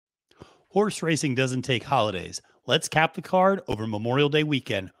Horse racing doesn't take holidays. Let's cap the card over Memorial Day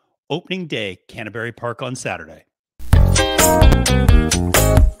weekend. Opening day, Canterbury Park on Saturday.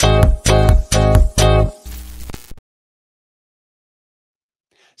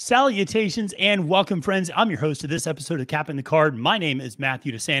 Salutations and welcome, friends. I'm your host of this episode of Capping the Card. My name is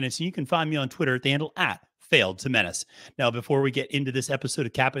Matthew DeSantis, and you can find me on Twitter at the handle @FailedToMenace. Now, before we get into this episode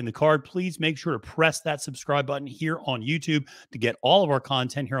of Capping the Card, please make sure to press that subscribe button here on YouTube to get all of our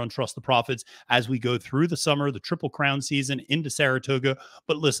content here on Trust the Profits as we go through the summer, the Triple Crown season into Saratoga.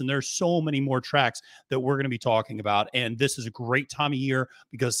 But listen, there's so many more tracks that we're going to be talking about, and this is a great time of year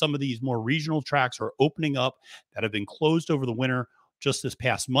because some of these more regional tracks are opening up that have been closed over the winter. Just this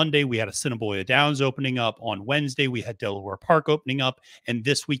past Monday, we had Assiniboia Downs opening up. On Wednesday, we had Delaware Park opening up. And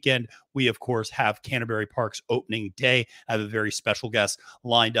this weekend, we, of course, have Canterbury Park's opening day. I have a very special guest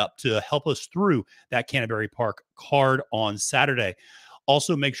lined up to help us through that Canterbury Park card on Saturday.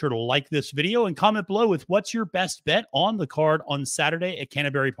 Also, make sure to like this video and comment below with what's your best bet on the card on Saturday at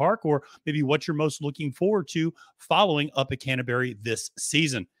Canterbury Park, or maybe what you're most looking forward to following up at Canterbury this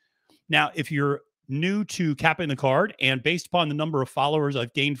season. Now, if you're new to Capping the Card, and based upon the number of followers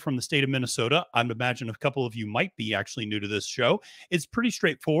I've gained from the state of Minnesota, I'd imagine a couple of you might be actually new to this show. It's pretty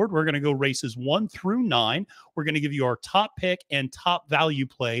straightforward. We're going to go races 1 through 9. We're going to give you our top pick and top value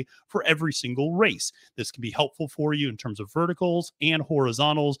play for every single race. This can be helpful for you in terms of verticals and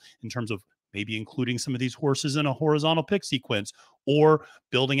horizontals, in terms of maybe including some of these horses in a horizontal pick sequence, or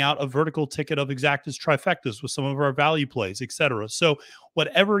building out a vertical ticket of exactas trifectas with some of our value plays, etc. So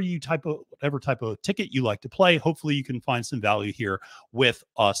whatever type of ticket you like to play, hopefully you can find some value here with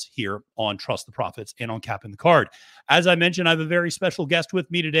us here on Trust the Profits and on Capping the Card. As I mentioned, I have a very special guest with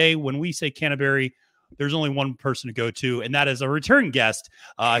me today. When we say Canterbury, there's only one person to go to, and that is a return guest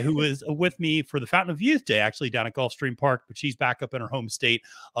who is with me for the Fountain of Youth Day, actually down at Gulfstream Park, but she's back up in her home state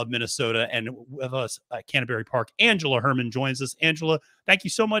of Minnesota. And with us at Canterbury Park, Angela Hermann joins us. Angela, thank you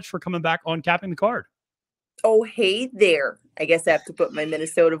so much for coming back on Capping the Card. Oh, hey there. I guess I have to put my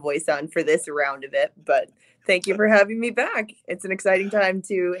Minnesota voice on for this round of it, but thank you for having me back. It's an exciting time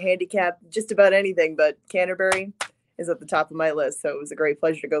to handicap just about anything, but Canterbury is at the top of my list. So it was a great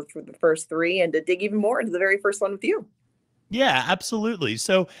pleasure to go through the first 3 and to dig even more into the very first one with you. Yeah, absolutely.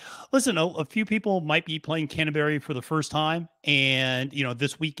 So listen, a few people might be playing Canterbury for the first time, and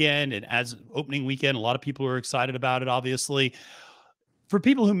this weekend and as opening weekend, a lot of people are excited about it, obviously. For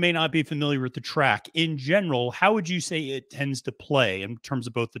people who may not be familiar with the track in general, how would you say it tends to play in terms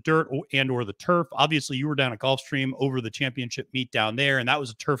of both the dirt or the turf? Obviously, you were down at Gulfstream over the championship meet down there, and that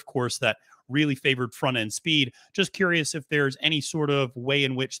was a turf course that really favored front end speed. Just curious if there's any sort of way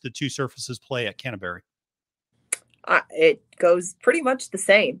in which the two surfaces play at Canterbury. It goes pretty much the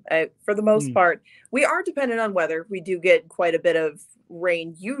same for the most part. We are dependent on weather. We do get quite a bit of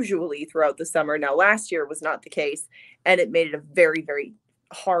rain usually throughout the summer. Now, last year was not the case, and it made it a very, very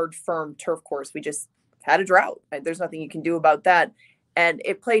hard, firm turf course. We just had a drought. There's nothing you can do about that. And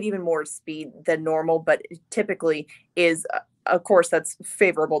it played even more speed than normal, but it typically is a course that's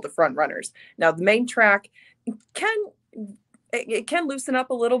favorable to front runners. Now, the main track can loosen up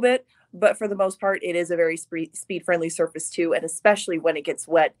a little bit, but for the most part, it is a very speed-friendly surface too, and especially when it gets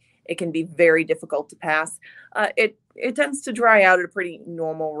wet, it can be very difficult to pass. It tends to dry out at a pretty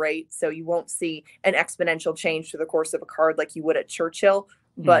normal rate, so you won't see an exponential change through the course of a card like you would at Churchill,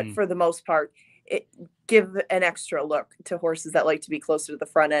 but for the most part, give an extra look to horses that like to be closer to the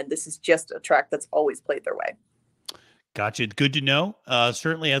front end. This is just a track that's always played their way. Gotcha. Good to know.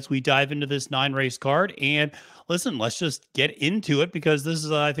 Certainly as we dive into this 9-race card. And listen, let's just get into it because this is,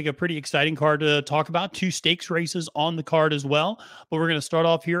 I think, a pretty exciting card to talk about. 2 stakes races on the card as well. But we're going to start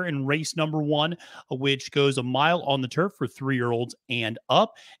off here in race number 1, which goes a mile on the turf for 3-year-olds and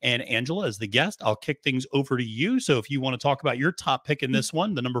up. And Angela, as the guest, I'll kick things over to you. So if you want to talk about your top pick in this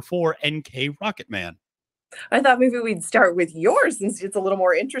one, the number 4, NK Rocketman. I thought maybe we'd start with yours since it's a little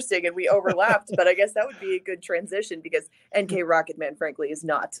more interesting and we overlapped, but I guess that would be a good transition because NK Rocketman, frankly, is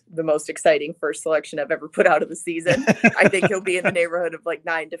not the most exciting first selection I've ever put out of the season. I think he'll be in the neighborhood of like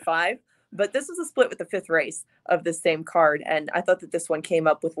 9-5, but this was a split with the 5th race of the same card. And I thought that this one came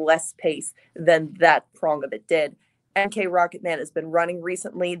up with less pace than that prong of it did. NK Rocketman has been running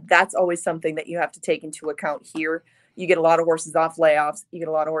recently. That's always something that you have to take into account here. You get a lot of horses off layoffs. You get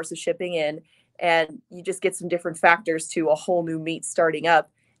a lot of horses shipping in. And you just get some different factors to a whole new meet starting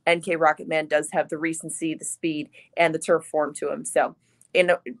up. NK Rocketman does have the recency, the speed, and the turf form to him. So in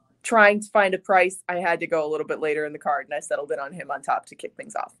trying to find a price, I had to go a little bit later in the card, and I settled in on him on top to kick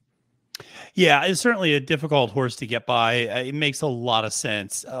things off. Yeah, it's certainly a difficult horse to get by. It makes a lot of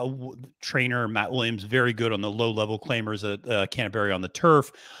sense. Trainer Matt Williams, very good on the low-level claimers at Canterbury on the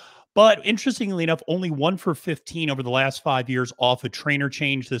turf. But interestingly enough, only 1 for 15 over the last 5 years off a trainer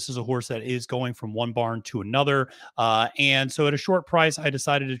change. This is a horse that is going from one barn to another. And so at a short price, I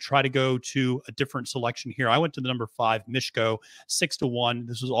decided to try to go to a different selection here. I went to the number 5, Mishko, 6-1.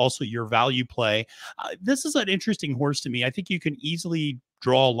 This was also your value play. This is an interesting horse to me. I think you can easily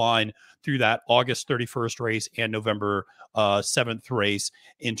draw a line through that August 31st race and November 7th race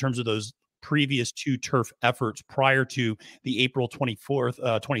in terms of those previous 2 turf efforts prior to the April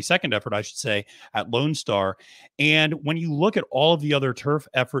 22nd effort, I should say, at Lone Star. And when you look at all of the other turf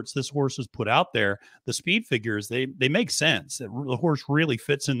efforts this horse has put out there, the speed figures, they make sense. The horse really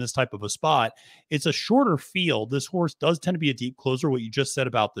fits in this type of a spot. It's a shorter field. This horse does tend to be a deep closer. What you just said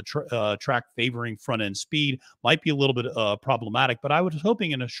about the track favoring front end speed might be a little bit problematic, but I was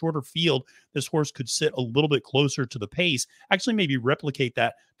hoping in a shorter field, this horse could sit a little bit closer to the pace, actually maybe replicate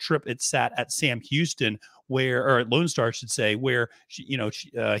that trip it sat at Sam Houston, or at Lone Star, I should say, where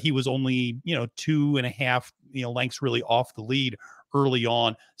he was only 2.5 lengths really off the lead early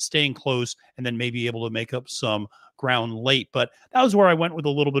on, staying close, and then maybe able to make up some ground late. But that was where I went with a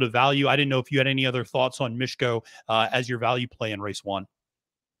little bit of value. I didn't know if you had any other thoughts on Mishko as your value play in race 1.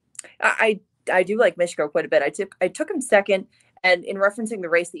 I do like Mishko quite a bit. I took him second. And in referencing the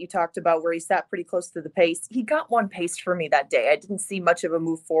race that you talked about where he sat pretty close to the pace, he got one paced for me that day. I didn't see much of a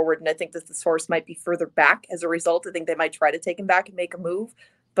move forward, and I think that this horse might be further back as a result. I think they might try to take him back and make a move.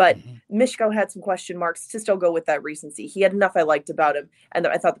 But Mishko had some question marks to still go with that recency. He had enough I liked about him, and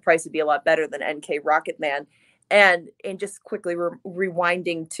I thought the price would be a lot better than NK Rocket Man. And just quickly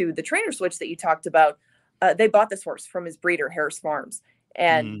rewinding to the trainer switch that you talked about, they bought this horse from his breeder, Harris Farms.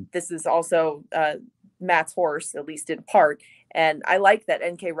 And this is also Matt's horse, at least in part. And I like that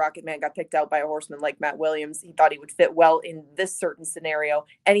NK Rocket Man got picked out by a horseman like Matt Williams. He thought he would fit well in this certain scenario,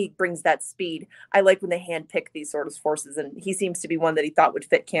 and he brings that speed. I like when they handpick these sort of horses, and he seems to be one that he thought would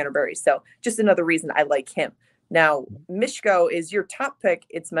fit Canterbury. So just another reason I like him. Now, Mishko is your top pick.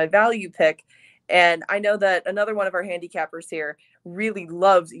 It's my value pick. And I know that another one of our handicappers here really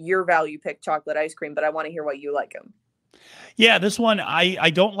loves your value pick, Chocolate Ice Cream, but I want to hear what you like him. Yeah, this one, I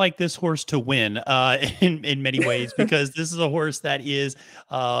don't like this horse to win in many ways because this is a horse that is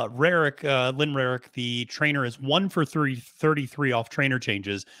Rarick, Lynn Rarick, the trainer, is 1 for 33 off trainer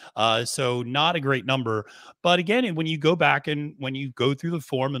changes. So not a great number. But again, when you go back and when you go through the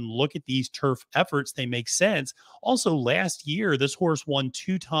form and look at these turf efforts, they make sense. Also, last year, this horse won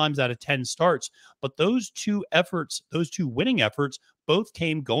 2 times out of 10 starts. But those 2 efforts, those 2 winning efforts, both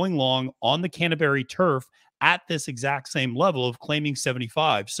came going long on the Canterbury turf at this exact same level of claiming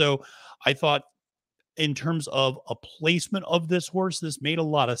 75. So I thought in terms of a placement of this horse, this made a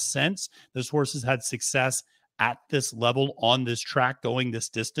lot of sense. This horse has had success at this level on this track going this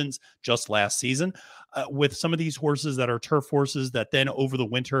distance just last season. With some of these horses that are turf horses that then over the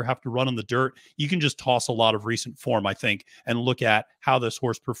winter have to run on the dirt, you can just toss a lot of recent form, I think, and look at how this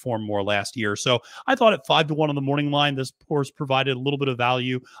horse performed more last year. So I thought at 5-1 on the morning line, this horse provided a little bit of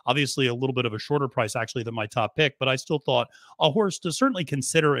value, obviously a little bit of a shorter price actually than my top pick, but I still thought a horse to certainly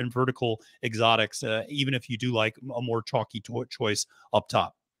consider in vertical exotics, even if you do like a more chalky choice up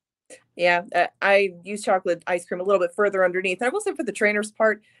top. Yeah, I use Chocolate Ice Cream a little bit further underneath. I will say for the trainer's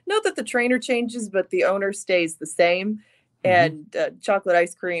part, note that the trainer changes, but the owner stays the same. And Chocolate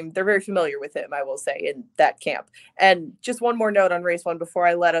Ice Cream, they're very familiar with him, I will say, in that camp. And just one more note on race 1 before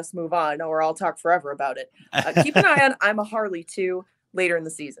I let us move on, or I'll talk forever about it. Keep an eye on I'm a Harley 2 later in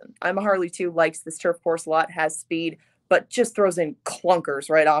the season. I'm a Harley 2 likes this turf course a lot, has speed, but just throws in clunkers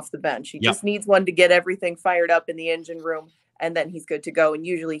right off the bench. He just needs one to get everything fired up in the engine room, and then he's good to go. And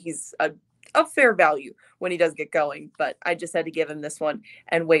usually he's a fair value when he does get going. But I just had to give him this one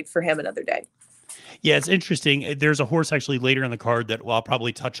and wait for him another day. Yeah, it's interesting. There's a horse actually later in the card that I'll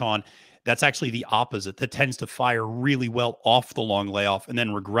probably touch on. That's actually the opposite, that tends to fire really well off the long layoff and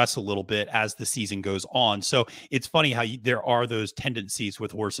then regress a little bit as the season goes on. So it's funny how there are those tendencies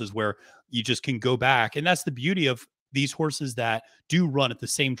with horses where you just can go back. And that's the beauty of these horses that do run at the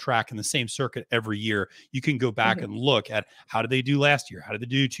same track and the same circuit every year. You can go back and look at how did they do last year? How did they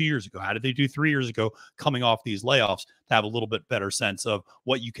do 2 years ago? How did they do 3 years ago coming off these layoffs to have a little bit better sense of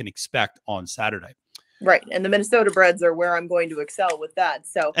what you can expect on Saturday. Right. And the Minnesota breds are where I'm going to excel with that.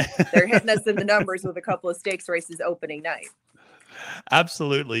 So they're hitting us in the numbers with a couple of stakes races opening night.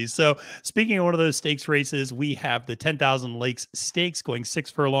 Absolutely. So speaking of one of those stakes races, we have the 10,000 Lakes Stakes going 6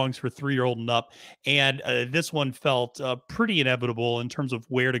 furlongs for 3-year-old and up. And this one felt pretty inevitable in terms of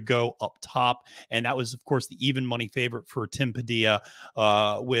where to go up top. And that was, of course, the even money favorite for Tim Padilla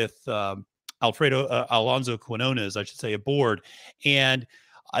with Alonso Quinones, I should say, aboard. And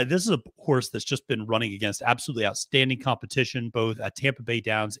This is a horse that's just been running against absolutely outstanding competition, both at Tampa Bay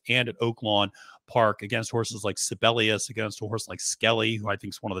Downs and at Oaklawn Park, against horses like Sibelius, against a horse like Skelly, who I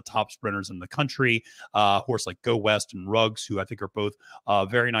think is one of the top sprinters in the country, a horse like Go West and Ruggs, who I think are both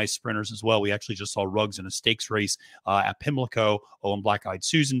very nice sprinters as well. We actually just saw Ruggs in a stakes race at Pimlico on Black Eyed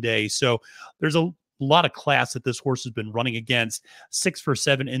Susan Day. So there's a lot of class that this horse has been running against. 6 for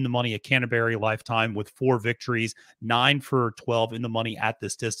 7 in the money at Canterbury Lifetime with 4 victories, 9 for 12 in the money at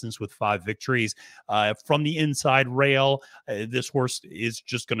this distance with 5 victories. From the inside rail, this horse is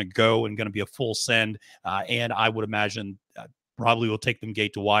just going to go and going to be a full send. And I would imagine probably will take them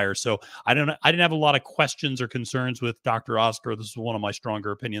gate to wire. So I didn't have a lot of questions or concerns with Dr. Oscar. This is one of my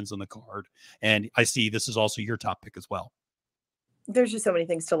stronger opinions on the card. And I see this is also your top pick as well. There's just so many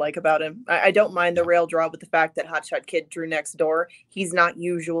things to like about him. I don't mind the rail draw with the fact that Hotshot Kid drew next door. He's not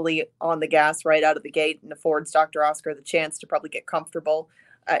usually on the gas right out of the gate and affords Dr. Oscar the chance to probably get comfortable.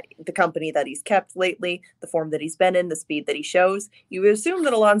 The company that he's kept lately, the form that he's been in, the speed that he shows. You would assume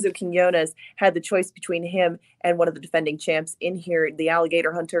that Alonso Quinones had the choice between him and one of the defending champs in here, the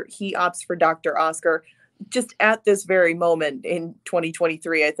Alligator Hunter. He opts for Dr. Oscar. Just at this very moment in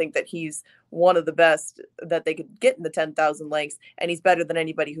 2023, I think that he's one of the best that they could get in the 10,000 lengths, and he's better than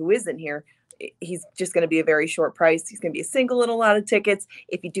anybody who is in here. He's just going to be a very short price. He's going to be a single in a lot of tickets.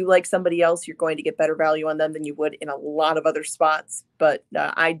 If you do like somebody else, you're going to get better value on them than you would in a lot of other spots. But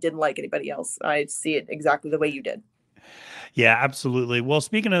I didn't like anybody else. I see it exactly the way you did. Yeah, absolutely. Well,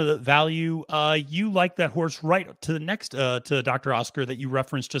 speaking of the value, you like that horse right to the next to Dr. Oscar that you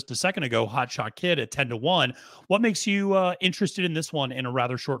referenced just a second ago, Hot Shot Kid at 10-1. What makes you interested in this one in a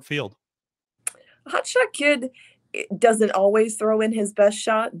rather short field? Hot Shot Kid doesn't always throw in his best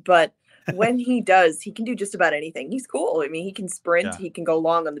shot, but when he does, he can do just about anything. He's cool. I mean, he can sprint, he can go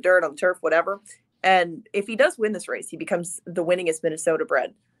long on the dirt, on the turf, whatever. And if he does win this race, he becomes the winningest Minnesota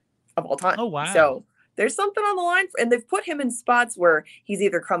bred of all time. Oh, wow. So there's something on the line. And they've put him in spots where he's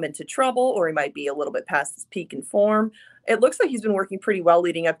either come into trouble or he might be a little bit past his peak in form. It looks like he's been working pretty well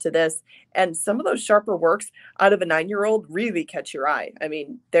leading up to this. And some of those sharper works out of a 9-year-old really catch your eye. I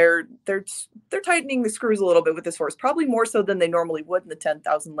mean, they're tightening the screws a little bit with this horse, probably more so than they normally would in the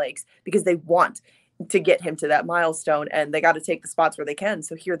 10,000 legs, because they want to get him to that milestone and they got to take the spots where they can.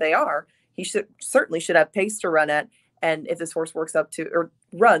 So here they are. He certainly should have pace to run at. And if this horse works up to or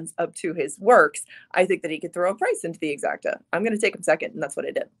runs up to his works, I think that he could throw a price into the exacta. I'm going to take him second, and that's what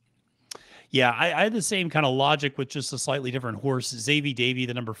I did. Yeah, I had the same kind of logic with just a slightly different horse. Xavier Davy,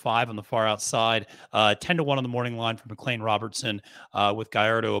 the number 5 on the far outside, 10-1 on the morning line from McLean Robertson with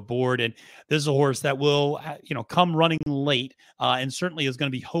Gallardo aboard. And this is a horse that will, come running late and certainly is going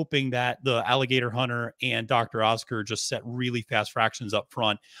to be hoping that the Alligator Hunter and Dr. Oscar just set really fast fractions up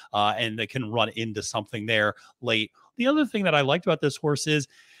front and they can run into something there late. The other thing that I liked about this horse is,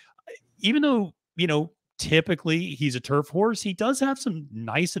 even though, typically he's a turf horse, he does have some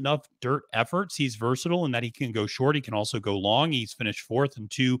nice enough dirt efforts. He's versatile in that he can go short. He can also go long. He's finished 4th in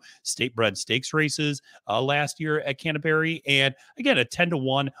 2 state-bred stakes races last year at Canterbury. And again, a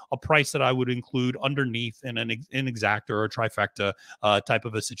 10-1, a price that I would include underneath in an exacta or a trifecta type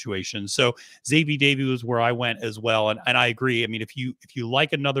of a situation. So Xavier Davy was where I went as well. And I agree. I mean, if you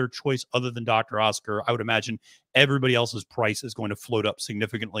like another choice other than Dr. Oscar, I would imagine everybody else's price is going to float up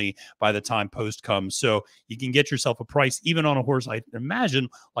significantly by the time post comes. So you can get yourself a price even on a horse, I imagine,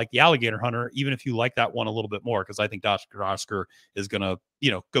 like the Alligator Hunter, even if you like that one a little bit more, because I think Dr. Oscar is going to,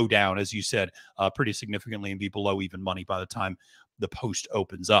 go down, as you said, pretty significantly and be below even money by the time the post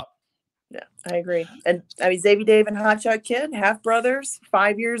opens up. Yeah, I agree. And I mean, Xavier Dave and Hotshot Kid, half brothers,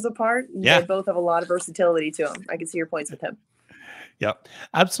 5 years apart. Yeah. They both have a lot of versatility to them. I can see your points with him. Yep,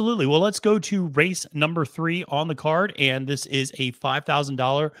 absolutely. Well, let's go to race number 3 on the card. And this is a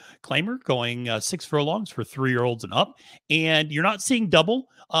 $5,000 claimer going 6 furlongs for 3-year-olds and up. And you're not seeing double.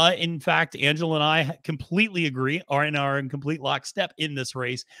 In fact, Angela and I completely agree, are in complete lockstep in this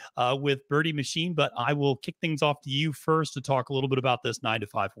race with Birdie Machine. But I will kick things off to you first to talk a little bit about this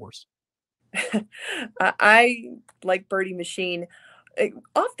 9-5 horse. I like Birdie Machine.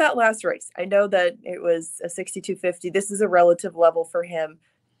 Off that last race, I know that it was a 62.50. This is a relative level for him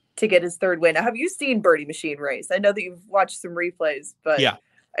to get his 3rd win. Now, have you seen Birdie Machine race? I know that you've watched some replays, but yeah,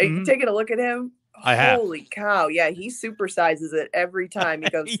 are you taking a look at him? I have. Holy cow. Yeah, he supersizes it every time he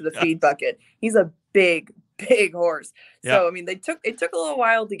goes to the feed bucket. He's a big horse. Yeah. So, I mean, it took a little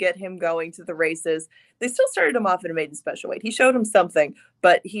while to get him going to the races. They still started him off at a maiden special weight. He showed him something,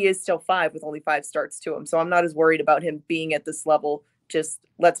 but he is still 5 with only 5 starts to him. So I'm not as worried about him being at this level. Just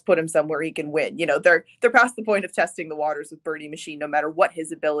let's put him somewhere he can win. They're past the point of testing the waters with Birdie Machine, no matter what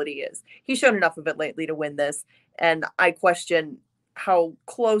his ability is. He's shown enough of it lately to win this. And I question how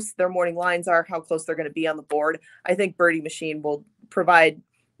close their morning lines are, how close they're going to be on the board. I think Birdie Machine will provide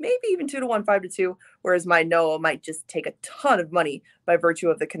maybe even 2-1, 5-2, whereas my Noah might just take a ton of money by virtue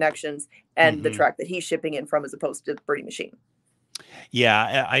of the connections and the track that he's shipping in from, as opposed to Birdie Machine.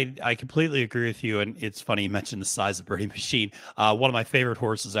 Yeah, I completely agree with you. And it's funny you mentioned the size of Birdie Machine. One of my favorite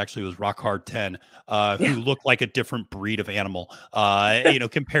horses actually was Rock Hard 10, who looked like a different breed of animal,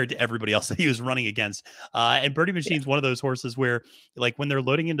 compared to everybody else that he was running against. And Birdie Machine's one of those horses where, like, when they're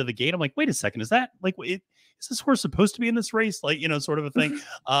loading into the gate, I'm like, wait a second, is that like, is this horse supposed to be in this race? Like, sort of a thing.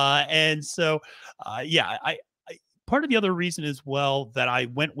 And so, I part of the other reason as well that I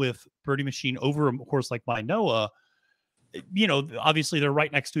went with Birdie Machine over a horse like my Noah, obviously they're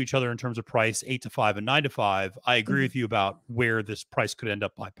right next to each other in terms of price, 8-5 and 9-5. I agree with you about where this price could end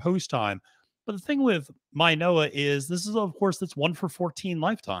up by post time. But the thing with my Noah is this is a horse that's 1 for 14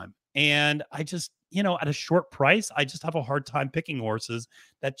 lifetime. And I just, at a short price, I just have a hard time picking horses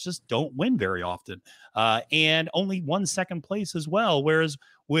that just don't win very often. And only 1 second place as well. Whereas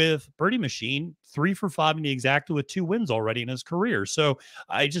with Birdie Machine, 3 for 5 in the exacta with 2 wins already in his career. So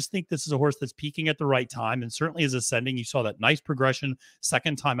I just think this is a horse that's peaking at the right time and certainly is ascending. You saw that nice progression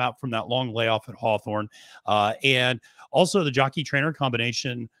second time out from that long layoff at Hawthorne. And also the jockey trainer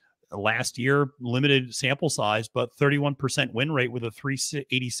combination last year, limited sample size, but 31% win rate with a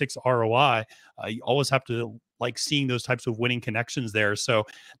 386 ROI. You always have to like seeing those types of winning connections there. So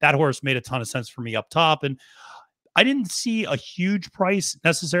that horse made a ton of sense for me up top. And I didn't see a huge price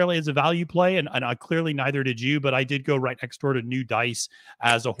necessarily as a value play, and clearly neither did you, but I did go right next door to New Dice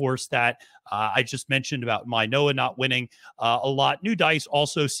as a horse that I just mentioned about my Noah not winning a lot. New Dice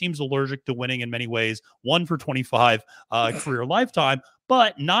also seems allergic to winning in many ways, 1 for 25 career lifetime,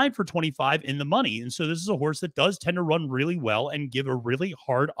 but 9 for 25 in the money. And so this is a horse that does tend to run really well and give a really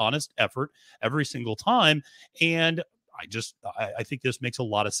hard, honest effort every single time. And I think this makes a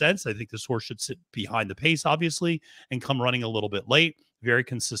lot of sense. I think this horse should sit behind the pace, obviously, and come running a little bit late. Very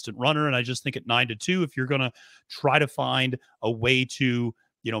consistent runner. And I just think at 9-2, if you're going to try to find a way to,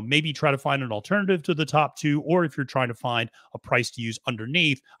 maybe try to find an alternative to the top two, or if you're trying to find a price to use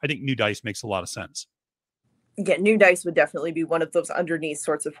underneath, I think New Dice makes a lot of sense. Yeah, New Dice would definitely be one of those underneath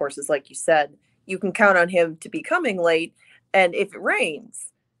sorts of horses. Like you said, you can count on him to be coming late. And if it rains,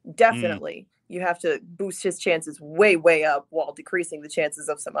 definitely you have to boost his chances way, way up while decreasing the chances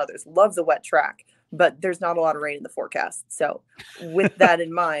of some others. Loves a wet track, but there's not a lot of rain in the forecast. So with that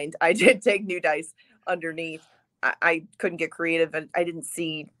in mind, I did take New Dice underneath. I couldn't get creative, and I didn't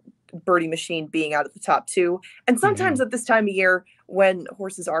see Birdie Machine being out at the top two. And sometimes at this time of year, when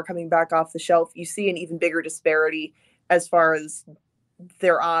horses are coming back off the shelf, you see an even bigger disparity as far as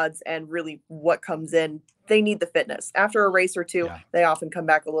their odds and really what comes in. They need the fitness. After a race or two, they often come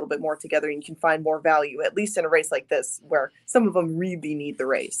back a little bit more together, and you can find more value, at least in a race like this, where some of them really need the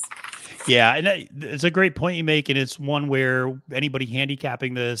race. Yeah, and it's a great point you make, and it's one where anybody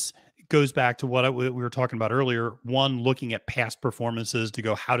handicapping this goes back to what we were talking about earlier. One, looking at past performances to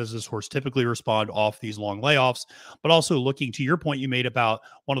go, how does this horse typically respond off these long layoffs? But also looking to your point you made about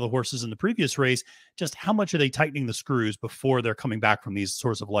one of the horses in the previous race, just how much are they tightening the screws before they're coming back from these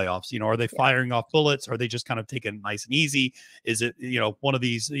sorts of layoffs? Are they firing off bullets? Are they just kind of taking it nice and easy? Is it, one of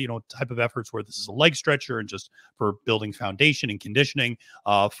these, type of efforts where this is a leg stretcher and just for building foundation and conditioning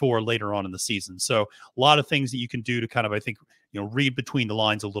for later on in the season? So a lot of things that you can do to kind of, I think, read between the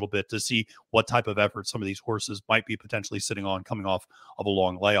lines a little bit to see what type of effort some of these horses might be potentially sitting on coming off of a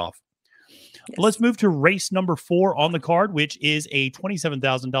long layoff. Yes. Let's move to race number 4 on the card, which is a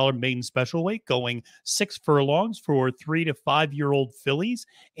 $27,000 maiden special weight going 6 furlongs for 3 to 5 year old fillies.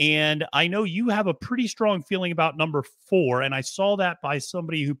 And I know you have a pretty strong feeling about number 4. And I saw that by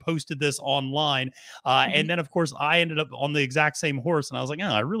somebody who posted this online. And then, of course, I ended up on the exact same horse. And I was like,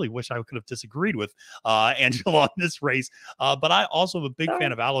 I really wish I could have disagreed with Angela on this race. But I also am a big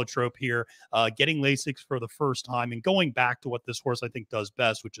fan of Allotrope here, getting Lasix for the first time and going back to what this horse I think does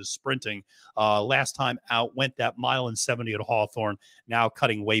best, which is sprinting. Last time out went that 1.70 at Hawthorne, now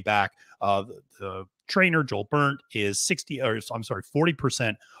cutting way back. The trainer, Joel Burnt, is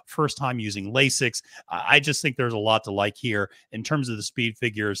 40% first time using Lasix. I just think there's a lot to like here. In terms of the speed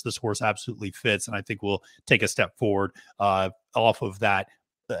figures, this horse absolutely fits, and I think we'll take a step forward off of that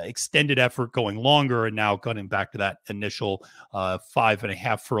extended effort going longer and now cutting back to that initial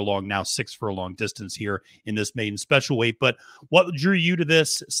 5.5 furlong, now 6 furlong distance here in this maiden special weight. But what drew you to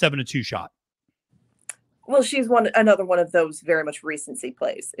this 7-2 shot? Well, she's another one of those very much recency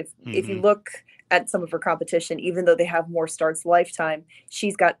plays. If you look at some of her competition, even though they have more starts lifetime,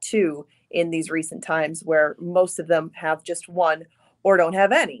 she's got 2 in these recent times where most of them have just 1 or don't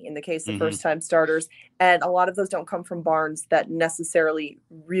have any in the case of Mm-hmm. first time starters. And a lot of those don't come from barns that necessarily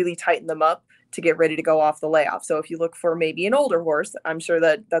really tighten them up to get ready to go off the layoff. So if you look for maybe an older horse, I'm sure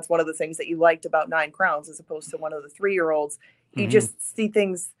that that's one of the things that you liked about Nine Crowns as opposed to one of the 3-year-olds. You Mm-hmm. just see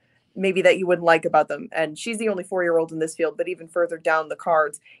things maybe that you wouldn't like about them. And she's the only 4-year-old in this field, but even further down the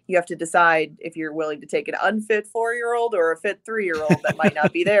cards, you have to decide if you're willing to take an unfit 4-year-old or a fit 3-year-old that might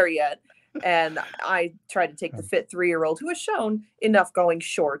not be there yet. And I try to take the fit 3-year-old who has shown enough going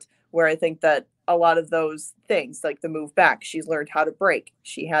short, where I think that a lot of those things, like the move back, she's learned how to break.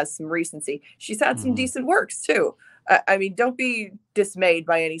 She has some recency. She's had some decent works too. I mean, don't be dismayed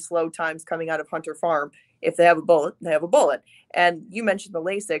by any slow times coming out of Hunter Farm. If they have a bullet, they have a bullet. And you mentioned the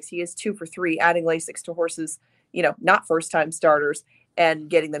Lasix. He is 2 for 3, adding Lasix to horses, not first-time starters, and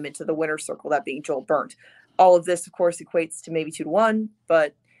getting them into the winner's circle, that being Joel Burnt. All of this, of course, equates to maybe 2-1,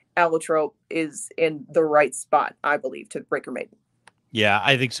 but Allotrope is in the right spot, I believe, to break her maiden. Yeah,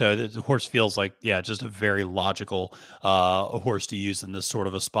 I think so. The horse feels like, just a very logical horse to use in this sort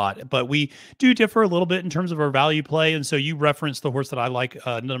of a spot. But we do differ a little bit in terms of our value play. And so you referenced the horse that I like,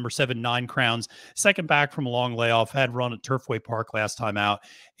 number 7, Nine Crowns, second back from a long layoff, had run at Turfway Park last time out.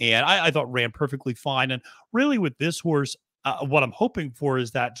 And I thought ran perfectly fine. And really with this horse, what I'm hoping for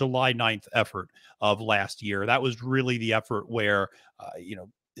is that July 9th effort of last year. That was really the effort where,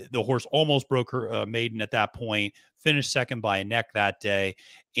 the horse almost broke her maiden at that point, finished second by a neck that day.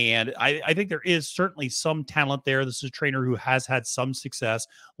 And I think there is certainly some talent there. This is a trainer who has had some success,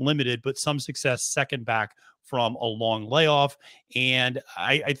 limited, but some success second back from a long layoff. And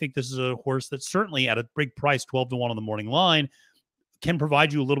I think this is a horse that certainly at a big price, 12-1 on the morning line, can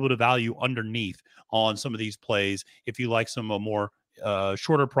provide you a little bit of value underneath on some of these plays if you like some more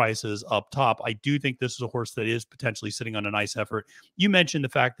shorter prices up top. I do think this is a horse that is potentially sitting on a nice effort. You mentioned the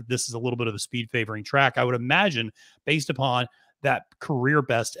fact that this is a little bit of a speed favoring track. I would imagine, based upon that career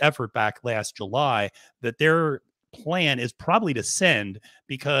best effort back last July, that their plan is probably to send,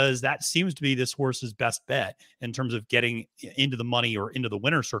 because that seems to be this horse's best bet in terms of getting into the money or into the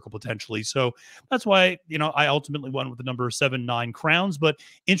winner's circle potentially. So that's why, I ultimately went with the number 7, Nine Crowns, but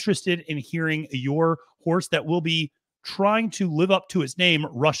interested in hearing your horse that will be trying to live up to its name,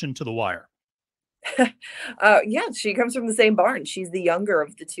 Russian to the Wire. Yeah, she comes from the same barn. She's the younger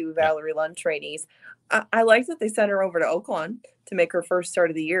of the 2 Valerie Lund trainees. I like that they sent her over to Oaklawn to make her first start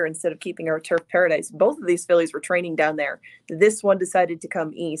of the year instead of keeping her at Turf Paradise. Both of these fillies were training down there. This one decided to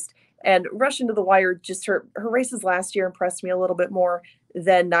come east. And Russian to the Wire, just her races last year impressed me a little bit more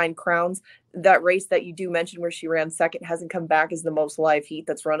than Nine Crowns. That race that you do mention where she ran second hasn't come back as the most live heat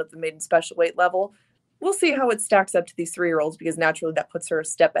that's run at the maiden special weight level. We'll see how it stacks up to these 3-year-olds, because naturally that puts her a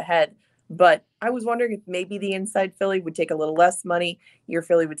step ahead. But I was wondering if maybe the inside filly would take a little less money, your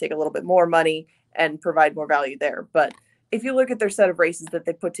filly would take a little bit more money and provide more value there. But if you look at their set of races that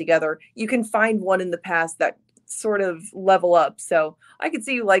they put together, you can find one in the past that sort of level up. So I could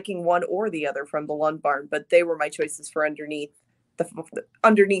see you liking one or the other from the Lund barn, but they were my choices for underneath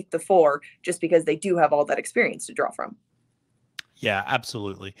the 4, just because they do have all that experience to draw from. Yeah,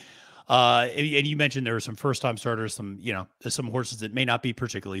 absolutely. And you mentioned there were some first-time starters, some horses that may not be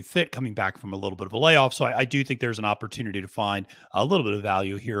particularly fit coming back from a little bit of a layoff. So I do think there's an opportunity to find a little bit of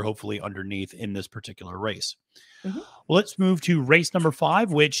value here, hopefully underneath in this particular race. Mm-hmm. Well, let's move to race number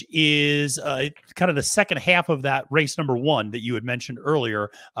 5, which is kind of the second half of that race number 1 that you had mentioned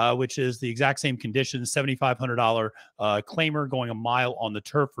earlier, which is the exact same conditions, $7,500 claimer going a mile on the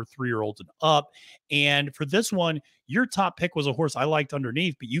turf for 3-year-olds and up. And for this one, your top pick was a horse I liked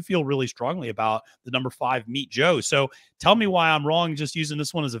underneath, but you feel really strongly about the number 5, Meet Joe. So tell me why I'm wrong just using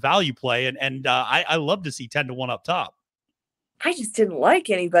this one as a value play. And I love to see 10-1 up top. I just didn't like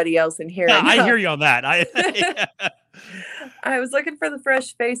anybody else in here. Yeah, I hear you on that. I was looking for the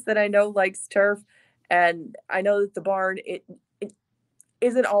fresh face that I know likes turf, and I know that the barn, it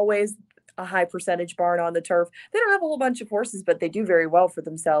isn't always a high percentage barn on the turf. They don't have a whole bunch of horses, but they do very well for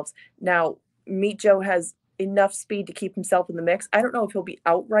themselves. Now, Meet Joe has enough speed to keep himself in the mix. I don't know if he'll be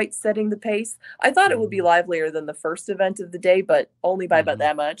outright setting the pace. I thought it would be livelier than the first event of the day, but only by about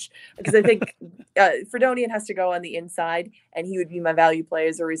that much, because I think Fredonian has to go on the inside, and he would be my value play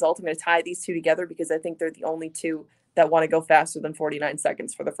as a result. I'm going to tie these 2 together because I think they're the only 2 that want to go faster than 49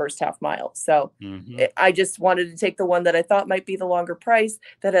 seconds for the first half mile. So I just wanted to take the one that I thought might be the longer price,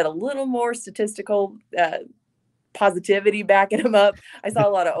 that had a little more statistical positivity backing him up. I saw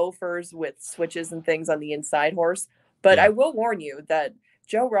a lot of offers with switches and things on the inside horse, but I will warn you that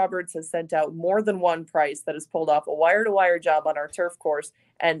Joe Roberts has sent out more than one price that has pulled off a wire-to-wire job on our turf course,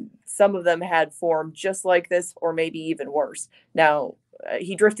 and some of them had form just like this or maybe even worse. Now,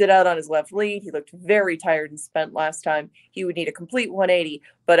 He drifted out on his left lead. He looked very tired and spent last time. He would need a complete 180,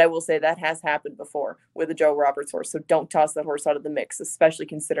 but I will say that has happened before with a Joe Roberts horse. So don't toss that horse out of the mix, especially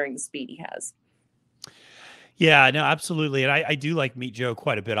considering the speed he has. Yeah, no, absolutely. And I do like Meet Joe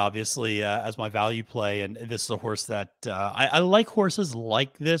quite a bit, obviously, as my value play. And this is a horse that I like horses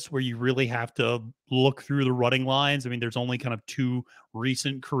like this, where you really have to look through the running lines. I mean, there's only kind of two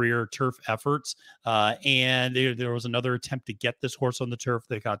recent career turf efforts. And there was another attempt to get this horse on the turf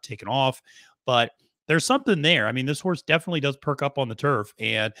that got taken off. But there's something there. I mean, this horse definitely does perk up on the turf.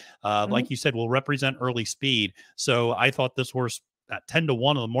 And like you said, will represent early speed. So I thought this horse at 10-1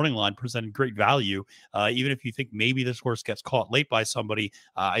 on the morning line presented great value. Even if you think maybe this horse gets caught late by somebody,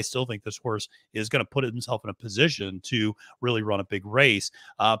 I still think this horse is going to put himself in a position to really run a big race.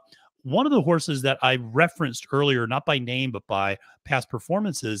 One of the horses that I referenced earlier, not by name, but by past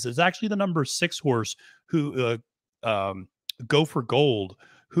performances, is actually the number 6 horse who Go for Gold,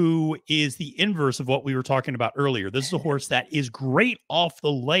 who is the inverse of what we were talking about earlier. This is a horse that is great off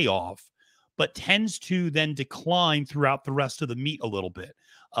the layoff, but tends to then decline throughout the rest of the meet a little bit.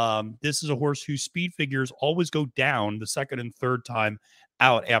 This is a horse whose speed figures always go down the second and third time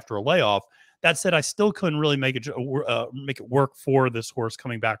out after a layoff. That said, I still couldn't really make it work for this horse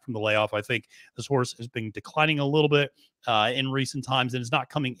coming back from the layoff. I think this horse has been declining a little bit in recent times and is not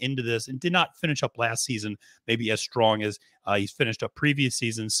coming into this and did not finish up last season maybe as strong as he's finished up previous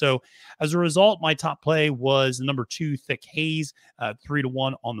seasons. So as a result, my top play was number 2, Thick Haze,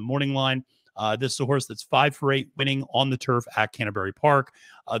 3-1 on the morning line. This is a horse that's 5 for 8 winning on the turf at Canterbury Park.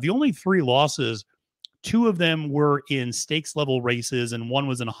 The only 3 losses, 2 of them were in stakes level races, and 1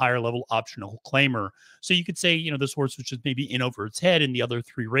 was in a higher level optional claimer. So you could say, this horse was just maybe in over its head in the other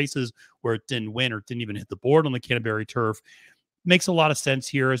 3 races where it didn't win or didn't even hit the board on the Canterbury turf. Makes a lot of sense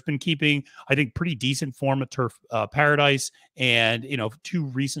here. Has been keeping, I think, pretty decent form at Turf Paradise, and 2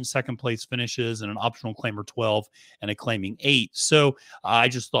 recent second place finishes and an optional claimer 12 and a claiming 8. So I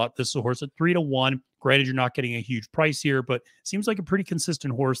just thought this is a horse at 3-1. Granted, you're not getting a huge price here, but seems like a pretty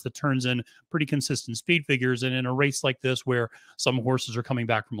consistent horse that turns in pretty consistent speed figures. And in a race like this, where some horses are coming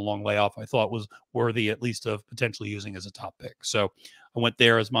back from a long layoff, I thought was worthy at least of potentially using as a top pick. So I went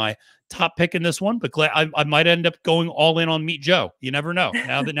there as my top pick in this one, but I might end up going all in on Meet Joe. You never know.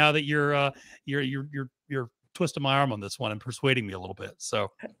 Now that you're twisting my arm on this one and persuading me a little bit.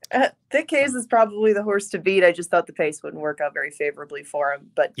 So Thick Haze is probably the horse to beat. I just thought the pace wouldn't work out very favorably for him,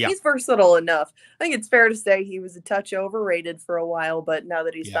 but he's versatile enough. I think it's fair to say he was a touch overrated for a while, but now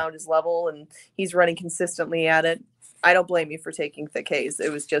that he's found his level and he's running consistently at it, I don't blame you for taking Thick Haze.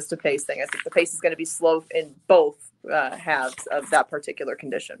 It was just a pace thing. I think the pace is going to be slow in both halves of that particular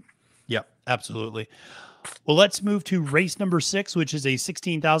condition. Yep, absolutely. Well, let's move to race number 6, which is a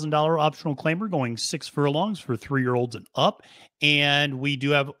 $16,000 optional claimer going 6 furlongs for 3-year-olds and up. And we do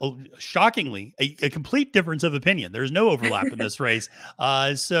have, shockingly, a complete difference of opinion. There's no overlap in this race.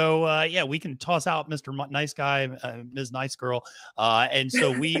 So we can toss out Mr. Nice Guy, Ms. Nice Girl. And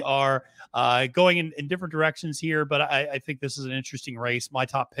so we are going in different directions here, but I think this is an interesting race. My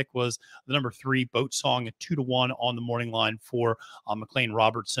top pick was the number 3, Boat Song, at 2-1 on the morning line for McLean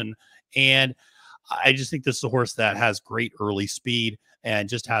Robertson. And I just think this is a horse that has great early speed and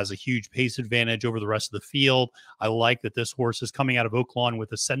just has a huge pace advantage over the rest of the field. I like that this horse is coming out of Oaklawn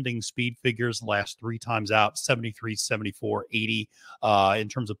with ascending speed figures the last 3 times out, 73, 74, 80 in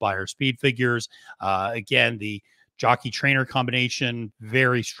terms of buyer speed figures. Again, the jockey trainer combination,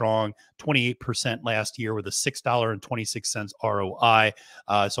 very strong, 28% last year with a $6.26 ROI.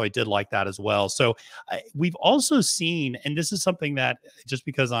 So I did like that as well. So we've also seen, and this is something that just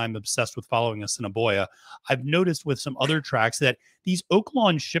because I'm obsessed with following Assiniboia, I've noticed with some other tracks that these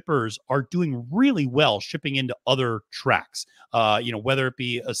Oaklawn shippers are doing really well shipping into other tracks, whether it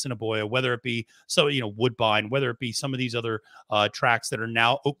be Assiniboia, whether it be Woodbine, whether it be some of these other tracks that are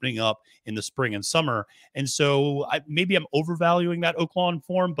now opening up in the spring and summer. And so maybe I'm overvaluing that Oaklawn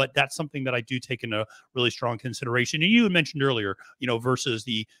form, but that's something that I do take into really strong consideration. And you had mentioned earlier, versus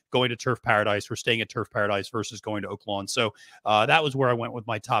the going to Turf Paradise or staying at Turf Paradise versus going to Oaklawn. So that was where I went with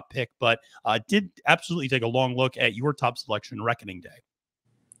my top pick, but did absolutely take a long look at your top selection, Reckoning Day.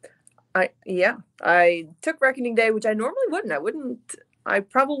 I took Reckoning Day, which I normally wouldn't. I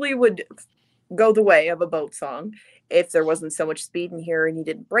probably would go the way of a Boat Song if there wasn't so much speed in here and he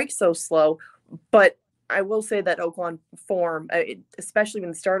didn't break so slow. But I will say that Oaklawn form, especially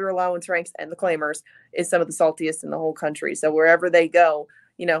when the starter allowance ranks and the claimers, is some of the saltiest in the whole country. So wherever they go,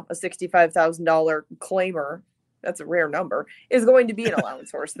 a $65,000 claimer, that's a rare number, is going to be an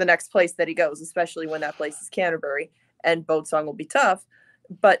allowance horse the next place that he goes, especially when that place is Canterbury, and Boat Song will be tough.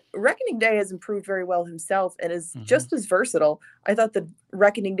 But Reckoning Day has improved very well himself and is Hmm. just as versatile. I thought the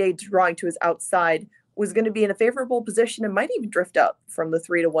Reckoning Day drawing to his outside was going to be in a favorable position and might even drift up from the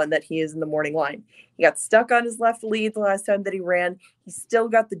 3-1 that he is in the morning line. He got stuck on his left lead the last time that he ran. He still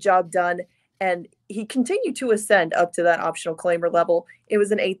got the job done, and he continued to ascend up to that optional claimer level. It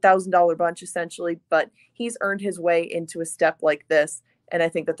was an $8,000 bunch essentially, but he's earned his way into a step like this, and I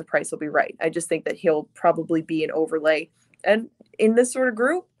think that the price will be right. I just think that he'll probably be an overlay. And in this sort of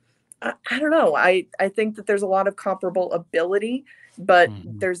group, I don't know. I think that there's a lot of comparable ability, but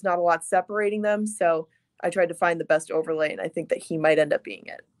Hmm. there's not a lot separating them. So I tried to find the best overlay, and I think that he might end up being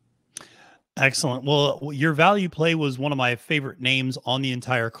it. Excellent. Well, your value play was one of my favorite names on the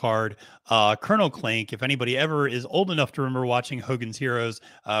entire card. Colonel Clank, if anybody ever is old enough to remember watching Hogan's Heroes,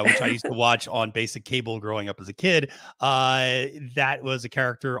 which I used to watch on basic cable growing up as a kid, that was a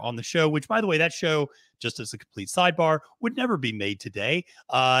character on the show, which, by the way, that show, just as a complete sidebar, would never be made today.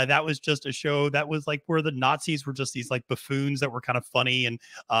 That was just a show that was like where the Nazis were just these like buffoons that were kind of funny and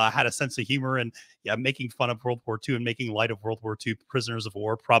had a sense of humor. And yeah, making fun of World War II and making light of World War II prisoners of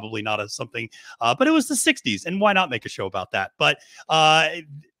war, probably not as something, but it was the 60s. And why not make a show about that? But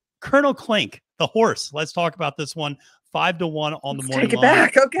Colonel Clink, the horse, let's talk about this one. 5-1 on the Let's morning take it line.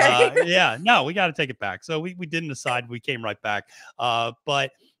 back. Okay. Yeah, no, we got to take it back. So we didn't decide. We came right back.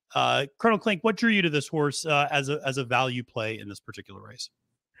 But Colonel Clink, what drew you to this horse as a value play in this particular race?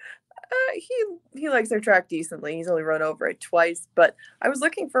 He likes their track decently. He's only run over it twice, but I was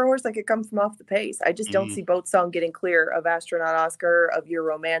looking for a horse that could come from off the pace. I just don't Mm, see Boat Song getting clear of Astronaut Oscar, of Your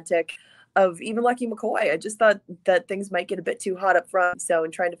Romantic, of even Lucky McCoy. I just thought that things might get a bit too hot up front. So,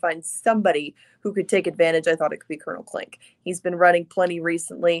 in trying to find somebody who could take advantage, I thought it could be Colonel Clink. He's been running plenty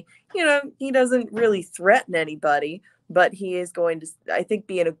recently. He doesn't really threaten anybody, but he is going to, I think,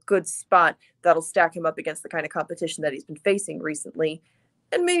 be in a good spot that'll stack him up against the kind of competition that he's been facing recently.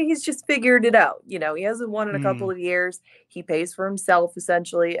 And maybe he's just figured it out. He hasn't won in a couple mm. of years. He pays for himself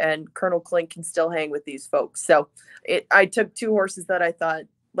essentially, and Colonel Clink can still hang with these folks. So I took two horses that I thought,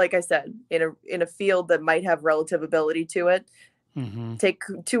 like I said, in a field that might have relative ability to it. Mm-hmm. Take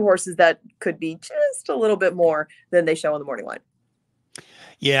two horses that could be just a little bit more than they show on the morning line.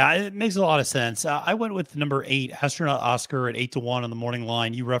 Yeah, it makes a lot of sense. I went with number 8, Astronaut Oscar at 8-1 on the morning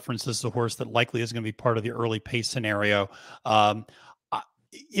line. You referenced this as a horse that likely is going to be part of the early pace scenario. Um, I-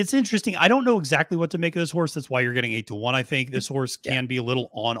 it's interesting. I don't know exactly what to make of this horse. That's why you're getting 8-1. I think this horse Yeah. can be a little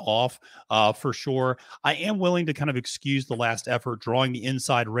on off for sure. I am willing to kind of excuse the last effort, drawing the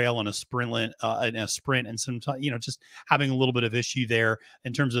inside rail in a sprint, and sometimes just having a little bit of issue there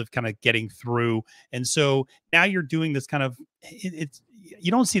in terms of kind of getting through. And so now you're doing this kind of it's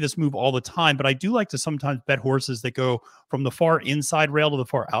you don't see this move all the time, but I do like to sometimes bet horses that go from the far inside rail to the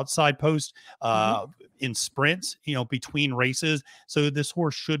far outside post Mm-hmm. in sprints, between races. So this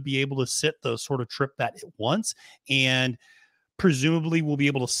horse should be able to sit the sort of trip that it wants, and presumably will be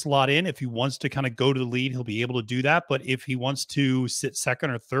able to slot in. If he wants to kind of go to the lead, he'll be able to do that. But if he wants to sit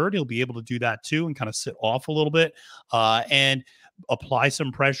second or third, he'll be able to do that too and kind of sit off a little bit and apply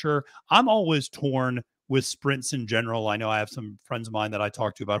some pressure. I'm always torn with sprints in general. I know I have some friends of mine that I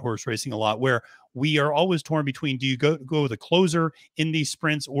talk to about horse racing a lot, where we are always torn between, do you go with a closer in these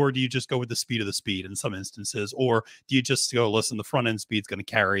sprints, or do you just go with the speed of the speed in some instances, or do you just go, listen, the front end speed's going to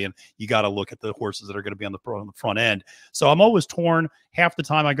carry, and you got to look at the horses that are going to be on the front end. So I'm always torn. Half the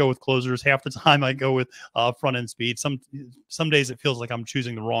time I go with closers, half the time I go with front end speed. Some days it feels like I'm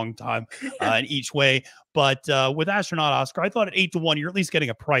choosing the wrong time in each way. But with Astronaut Oscar, I thought at 8-1, you're at least getting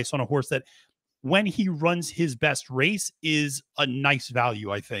a price on a horse that, when he runs his best race, is a nice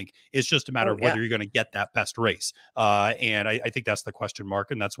value. I think it's just a matter Oh of yeah. whether you're going to get that best race. And I think that's the question mark,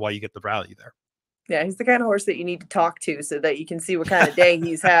 and that's why you get the value there. Yeah, he's the kind of horse that you need to talk to so that you can see what kind of day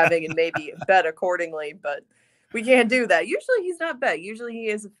he's having and maybe bet accordingly. But we can't do that. Usually he's not bet. Usually he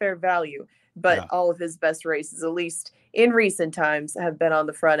is a fair value. But Yeah. all of his best races, at least in recent times, have been on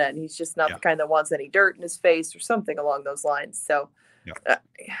the front end. He's just not Yeah. the kind that wants any dirt in his face or something along those lines. So, Yeah. uh,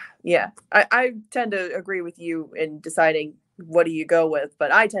 yeah, I tend to agree with you in deciding what do you go with,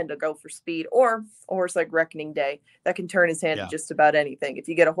 but I tend to go for speed or a horse like Reckoning Day that can turn his hand to Yeah. just about anything. If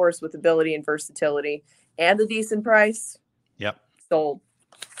you get a horse with ability and versatility and a decent price, Yep. sold.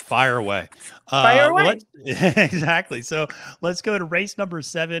 Fire away. Fire Well, away. let's exactly. So let's go to race number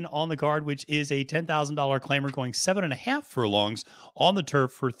 7 on the card, which is a $10,000 claimer going 7.5 furlongs on the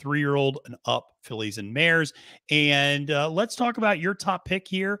turf for 3-year-old and up fillies and mares. And let's talk about your top pick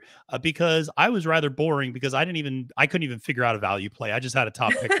here, because I was rather boring because I couldn't even figure out a value play. I just had a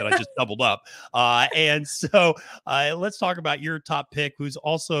top pick that I just doubled up. And so let's talk about your top pick, who's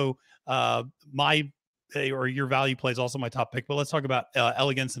also my or your value play is also my top pick, but let's talk about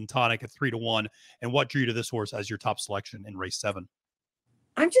Elegance and Tonic at 3-1 and what drew you to this horse as your top selection in race 7.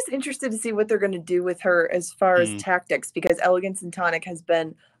 I'm just interested to see what they're going to do with her as far as tactics, because Elegance and Tonic has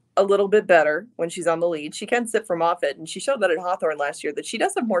been a little bit better when she's on the lead. She can sit from off it, and she showed that at Hawthorne last year that she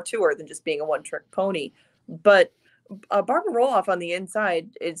does have more to her than just being a one-trick pony. But Barbara Roloff on the inside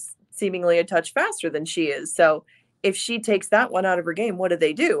is seemingly a touch faster than she is. So if she takes that one out of her game, what do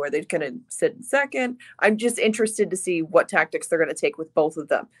they do? Are they going to sit in second? I'm just interested to see what tactics they're going to take with both of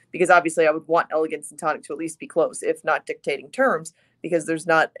them, because obviously I would want Elegance and Tonic to at least be close, if not dictating terms, because there's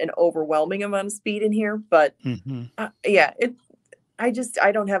not an overwhelming amount of speed in here. But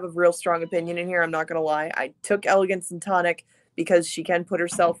I don't have a real strong opinion in here. I'm not going to lie. I took Elegance and Tonic because she can put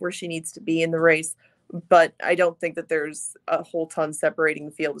herself where she needs to be in the race, but I don't think that there's a whole ton separating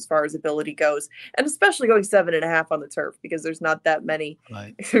the field as far as ability goes, and especially going 7.5 on the turf, because there's not that many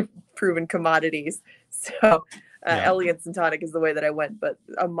proven commodities. So Elegance and Tonic is the way that I went, but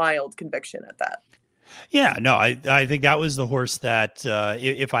a mild conviction at that. Yeah, no, I think that was the horse that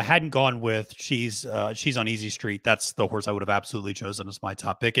if I hadn't gone with she's on Easy Street, that's the horse I would have absolutely chosen as my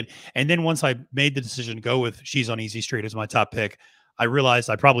top pick. And then once I made the decision to go with She's on Easy Street as my top pick, I realized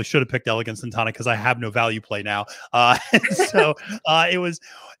I probably should have picked Elegance and Tonic because I have no value play now. So it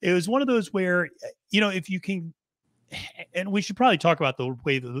was one of those where, if you can, and we should probably talk about the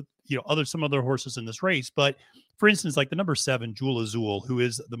way that, some other horses in this race, but for instance, like the number 7, Jewel Azul, who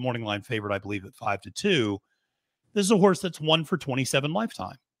is the morning line favorite, I believe, at 5-2. This is a horse that's 1 for 27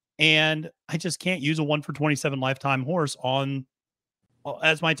 lifetime. And I just can't use a 1 for 27 lifetime horse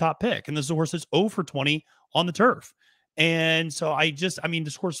as my top pick. And this is a horse that's 0 for 20 on the turf. And so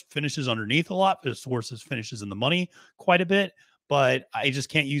this horse finishes underneath a lot. This horse finishes in the money quite a bit, but I just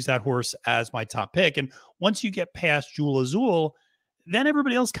can't use that horse as my top pick. And once you get past Jewel Azul, then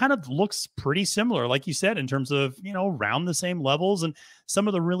everybody else kind of looks pretty similar, like you said, in terms of, around the same levels. And some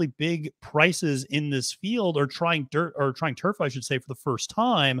of the really big prices in this field are trying turf, I should say, for the first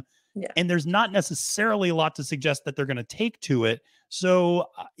time. Yeah. And there's not necessarily a lot to suggest that they're going to take to it.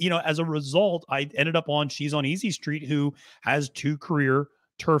 So, as a result, I ended up on She's on Easy Street, who has 2 career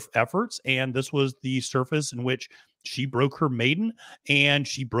turf efforts. And this was the surface in which she broke her maiden, and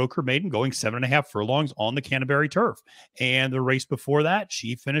she broke her maiden going 7.5 furlongs on the Canterbury turf. And the race before that,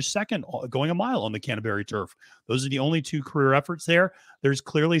 she finished second going a mile on the Canterbury turf. Those are the only 2 career efforts there. There's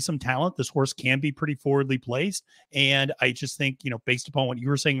clearly some talent. This horse can be pretty forwardly placed. And I just think, based upon what you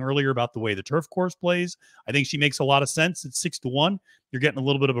were saying earlier about the way the turf course plays, I think she makes a lot of sense at 6-1. You're getting a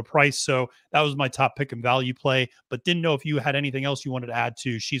little bit of a price. So that was my top pick and value play, but didn't know if you had anything else you wanted to add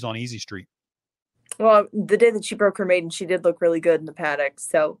to She's on Easy Street. Well, the day that she broke her maiden, she did look really good in the paddock.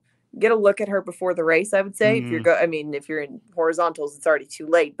 So get a look at her before the race, I would say. If you're in horizontals, it's already too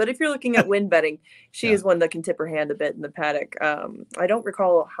late. But if you're looking at win betting, she is one that can tip her hand a bit in the paddock. I don't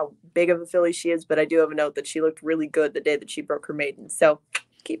recall how big of a filly she is, but I do have a note that she looked really good the day that she broke her maiden. So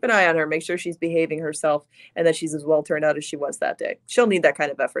keep an eye on her. Make sure she's behaving herself and that she's as well turned out as she was that day. She'll need that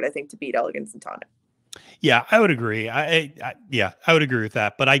kind of effort, I think, to beat Elegance and Tonic. Yeah, I would agree. I would agree with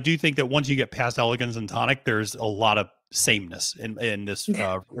that. But I do think that once you get past Elegance and Tonic, there's a lot of sameness in this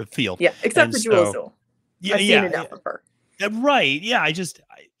field. Yeah, except for Jewel Azul. Yeah, I've seen enough of her. Right. Yeah,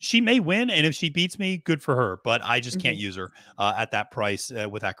 she may win, and if she beats me, good for her. But I just can't use her at that price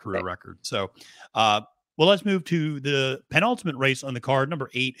with that career record. So, well, let's move to the penultimate race on the card, number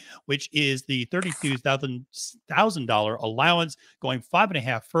 8, which is the $32,000 allowance, going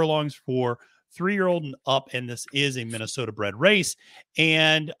 5.5 furlongs for 3-year-old and up, and this is a Minnesota bred race.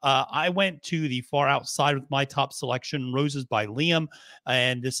 And I went to the far outside with my top selection, Roses by Liam,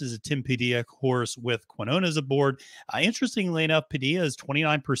 and this is a Tim Padilla horse with Quinones aboard. Interestingly enough, Padilla is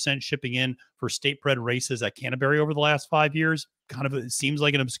 29% shipping in for state bred races at Canterbury over the last 5 years. Kind of, it seems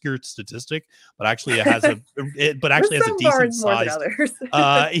like an obscure statistic, but actually it has a decent size.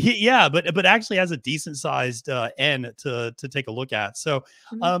 But actually has a decent sized N to take a look at. So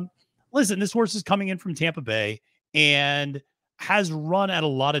listen, this horse is coming in from Tampa Bay and has run at a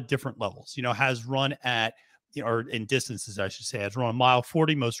lot of different levels, has run at, or in distances, I should say, has run a mile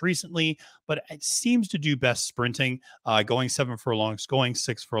 40 most recently, but it seems to do best sprinting, going 7 furlongs, going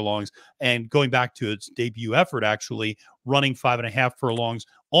 6 furlongs, and going back to its debut effort, actually running 5.5 furlongs,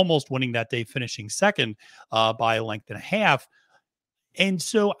 almost winning that day, finishing second by a length and a half. And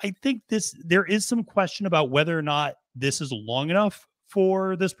so I think there is some question about whether or not this is long enough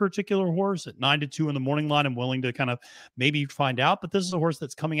for this particular horse at 9-2 in the morning line. I'm willing to kind of maybe find out, but this is a horse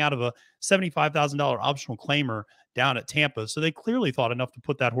that's coming out of a $75,000 optional claimer down at Tampa. So they clearly thought enough to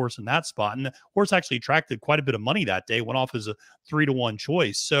put that horse in that spot. And the horse actually attracted quite a bit of money that day, went off as a 3-1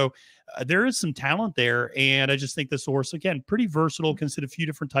 choice. So there is some talent there. And I just think this horse, again, pretty versatile, can sit a few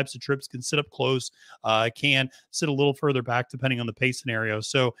different types of trips, can sit up close, can sit a little further back depending on the pace scenario.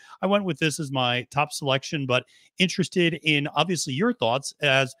 So I went with this as my top selection, but interested in obviously your thoughts,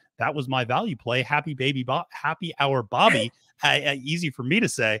 as that was my value play. Happy Hour Bobby. Easy for me to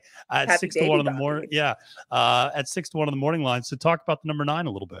say at Happy 6 to 1 in the Bobby. morning. Yeah. At 6 to 1 in the morning line. So talk about the number 9 a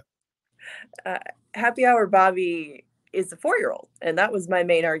little bit. Happy Hour Bobby is a 4-year-old, and that was my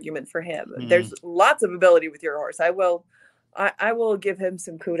main argument for him. There's lots of ability with your horse. I will give him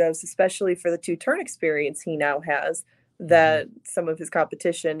some kudos, especially for the 2 turn experience he now has, that some of his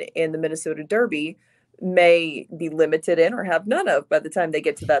competition in the Minnesota Derby may be limited in or have none of by the time they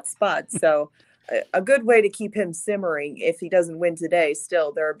get to that spot. So a good way to keep him simmering. If he doesn't win today,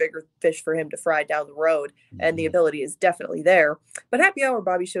 still there are bigger fish for him to fry down the road, and the ability is definitely there. But Happy Hour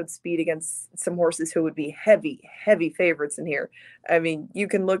Bobby showed speed against some horses who would be heavy favorites in here. I mean, you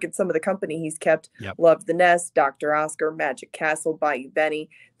can look at some of the company he's kept. Love the Nest, Dr. Oscar, Magic Castle, Bayou Benny.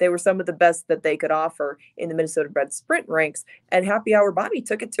 They were some of the best that they could offer in the Minnesota bred sprint ranks, and Happy Hour Bobby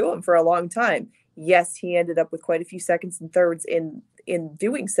took it to him for a long time. Yes, he ended up with quite a few seconds and thirds in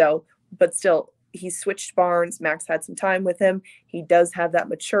doing so, but still, he switched barns. Max had some time with him. He does have that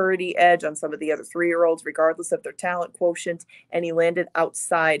maturity edge on some of the other 3-year-olds, regardless of their talent quotient, and he landed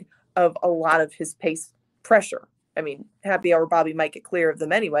outside of a lot of his pace pressure. I mean, Happy Hour Bobby might get clear of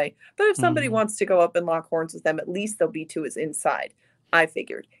them anyway, but if somebody wants to go up and lock horns with them, at least they'll be to his inside. I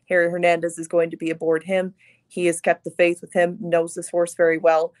figured Harry Hernandez is going to be aboard him. He has kept the faith with him, knows this horse very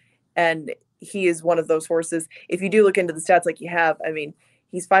well, and he is one of those horses. If you do look into the stats like you have, I mean,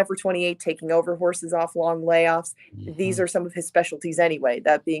 he's 5 for 28, taking over horses off long layoffs. These are some of his specialties anyway,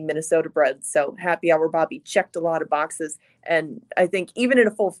 that being Minnesota bred. So Happy Hour Bobby checked a lot of boxes. And I think even in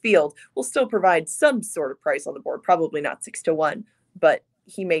a full field, will still provide some sort of price on the board. Probably not 6 to 1, but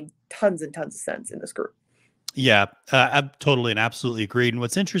he made tons and tons of sense in this group. Yeah, I totally and absolutely agreed. And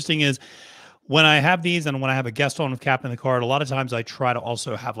what's interesting is, when I have these and when I have a guest on with Captain the Card, a lot of times I try to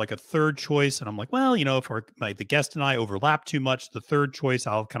also have like a third choice. And I'm like, well, if the guest and I overlap too much, the third choice,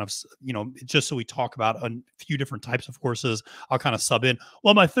 I'll kind of, just so we talk about a few different types of horses, I'll kind of sub in.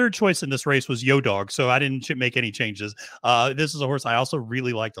 Well, my third choice in this race was Yo Dog, so I didn't make any changes. This is a horse I also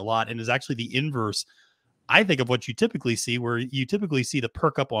really liked a lot, and is actually the inverse, I think, of what you typically see, where you typically see the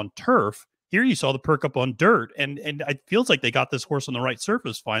perk up on turf. Here you saw the perk up on dirt, and it feels like they got this horse on the right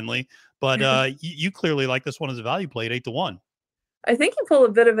surface finally. But you clearly like this one as a value play at 8 to 1. I think he pulled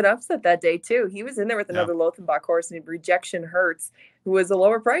a bit of an upset that day too. He was in there with another Lothenbach horse named Rejection Hurts, who was a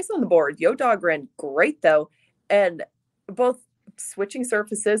lower price on the board. Yo Dog ran great though, and both switching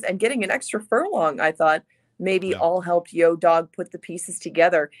surfaces and getting an extra furlong, I thought, maybe all helped Yo Dog put the pieces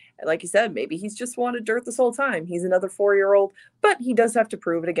together. And like you said, maybe he's just wanted dirt this whole time. He's another 4-year-old, but he does have to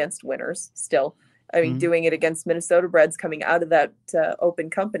prove it against winners still. I mean, doing it against Minnesota breds coming out of that open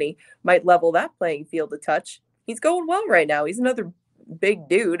company might level that playing field a touch. He's going well right now. He's another big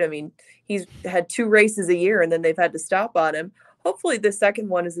dude. I mean, he's had 2 races a year and then they've had to stop on him. Hopefully the second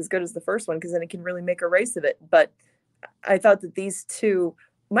one is as good as the first one, because then it can really make a race of it. But I thought that these 2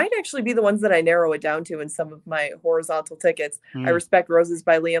 might actually be the ones that I narrow it down to in some of my horizontal tickets. I respect Roses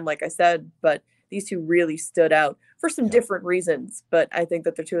by Liam, like I said, but these 2 really stood out for some different reasons. But I think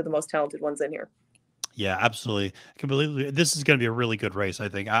that they're 2 of the most talented ones in here. Yeah, absolutely. I can believe this is going to be a really good race. I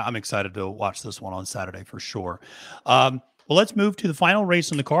think I'm excited to watch this one on Saturday for sure. Well, let's move to the final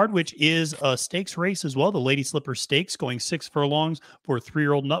race on the card, which is a stakes race as well. The Lady Slipper Stakes, going 6 furlongs for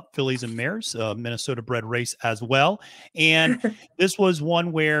 3-year-old and up, fillies and mares, Minnesota bred race as well. And this was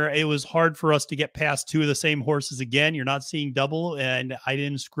one where it was hard for us to get past 2 of the same horses again. You're not seeing double, and I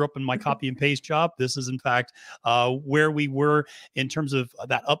didn't screw up in my copy and paste job. This is, in fact, where we were in terms of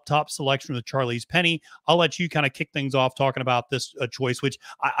that up top selection with Charlie's Penny. I'll let you kind of kick things off talking about this choice, which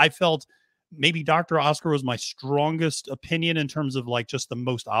I felt maybe Dr. Oscar was my strongest opinion in terms of like just the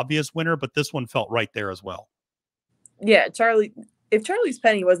most obvious winner, but this one felt right there as well. Yeah, if Charlie's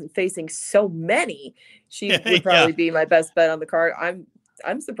Penny wasn't facing so many, she would probably be my best bet on the card.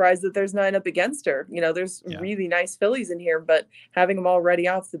 I'm surprised that there's 9 up against her. There's really nice fillies in here, but having them all ready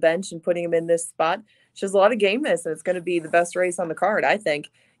off the bench and putting them in this spot shows a lot of gameness, and it's going to be the best race on the card, I think.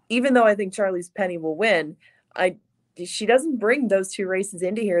 Even though I think Charlie's Penny will win, she doesn't bring those 2 races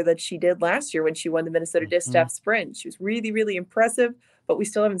into here that she did last year when she won the Minnesota Distaff Sprint. She was really, really impressive, but we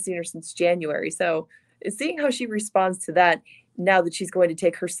still haven't seen her since January. So seeing how she responds to that now that she's going to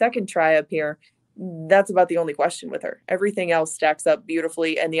take her second try up here, That's about the only question with her. Everything else stacks up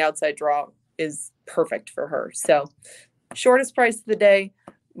beautifully, and the outside draw is perfect for her. So, shortest price of the day,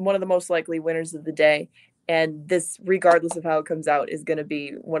 one of the most likely winners of the day. And this, regardless of how it comes out, is going to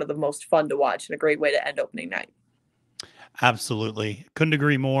be one of the most fun to watch and a great way to end opening night. Absolutely. Couldn't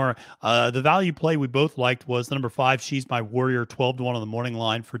agree more. The value play we both liked was the number 5, She's My Warrior, 12-1 on the morning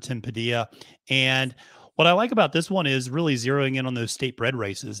line for Tim Padilla. And what I like about this one is really zeroing in on those state bred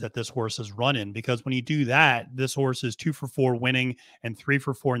races that this horse has run in, because when you do that, this horse is 2 for 4 winning and 3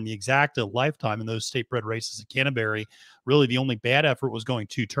 for 4 in the exacta lifetime in those state bred races at Canterbury. Really, the only bad effort was going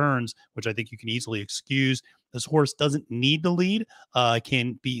 2 turns, which I think you can easily excuse. This horse doesn't need the lead.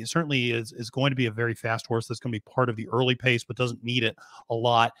 Can be certainly is going to be a very fast horse that's going to be part of the early pace, but doesn't need it a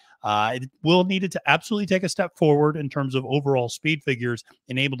lot. It will need it to absolutely take a step forward in terms of overall speed figures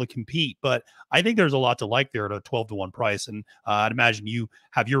and able to compete. But I think there's a lot to like there at a 12-1 price, and I'd imagine you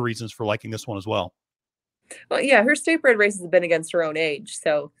have your reasons for liking this one as well. Well, yeah, her state bred races have been against her own age,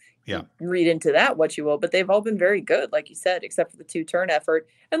 so Yeah. read into that what you will. But they've all been very good, like you said, except for the 2-turn effort.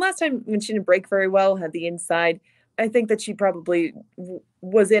 And last time when she didn't break very well, had the inside, I think that she probably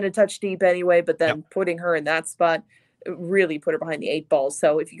was in a touch deep anyway. But Yep. then putting her in that spot really put her behind the 8 ball.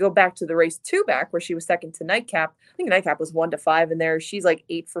 So if you go back to the race 2 back where she was second to Nightcap, I think Nightcap was 1-5 in there. She's like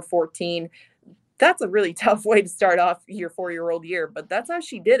 8 for 14. That's a really tough way to start off your 4-year-old year, but that's how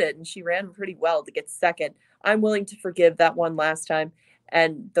she did it, and she ran pretty well to get second. I'm willing to forgive that one last time,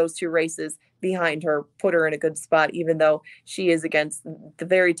 and those 2 races behind her put her in a good spot, even though she is against the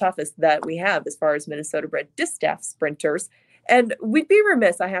very toughest that we have as far as Minnesota-bred distaff sprinters. And we'd be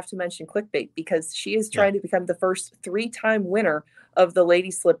remiss, I have to mention Clickbait, because she is Yeah. trying to become the first 3-time winner of the Lady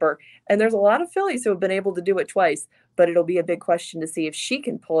Slipper. And there's a lot of fillies who have been able to do it twice, but it'll be a big question to see if she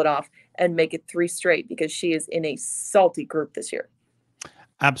can pull it off and make it 3 straight, because she is in a salty group this year.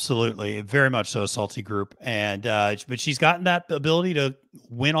 Absolutely, very much so a salty group, and but she's gotten that ability to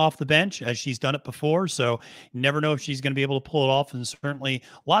win off the bench as she's done it before. So you never know if she's going to be able to pull it off, and certainly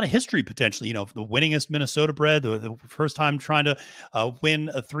a lot of history potentially. You know, the winningest Minnesota bred, the first time trying to win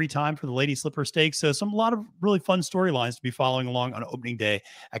a 3-time for the Lady Slipper Stakes. So a lot of really fun storylines to be following along on opening day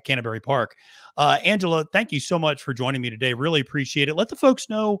at Canterbury Park. Angela, thank you so much for joining me today. Really appreciate it. Let the folks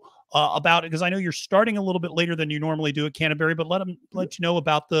know about it, because I know you're starting a little bit later than you normally do at Canterbury, but let you know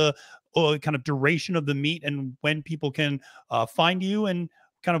about the kind of duration of the meet and when people can find you and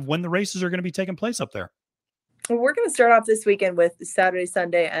kind of when the races are going to be taking place up there. Well, we're going to start off this weekend with Saturday,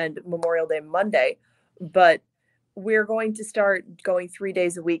 Sunday, and Memorial Day Monday, but we're going to start going 3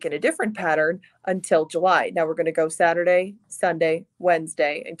 days a week in a different pattern until July. Now we're going to go Saturday, Sunday,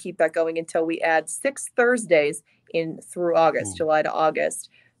 Wednesday, and keep that going until we add 6 Thursdays in through August, Ooh. July to August.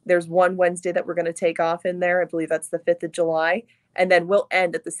 There's one Wednesday that we're going to take off in there. I believe that's the 5th of July. And then we'll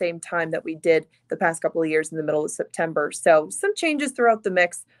end at the same time that we did the past couple of years in the middle of September. So some changes throughout the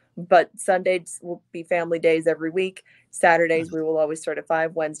mix, but Sundays will be family days every week. Saturdays, we will always start at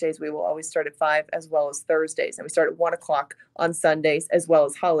 5. Wednesdays, we will always start at 5, as well as Thursdays. And we start at 1 o'clock on Sundays, as well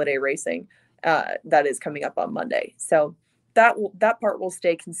as holiday racing that is coming up on Monday. So that part will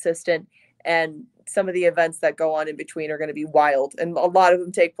stay consistent. And some of the events that go on in between are going to be wild. And a lot of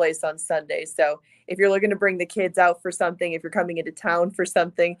them take place on Sundays. So if you're looking to bring the kids out for something, if you're coming into town for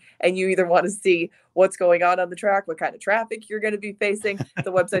something, and you either want to see what's going on the track, what kind of traffic you're going to be facing,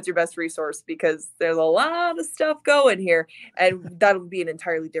 the website's your best resource, because there's a lot of stuff going here. And that'll be an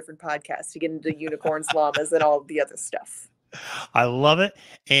entirely different podcast to get into unicorns, llamas, and all the other stuff. I love it.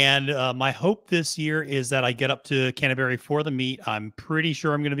 And my hope this year is that I get up to Canterbury for the meet. I'm pretty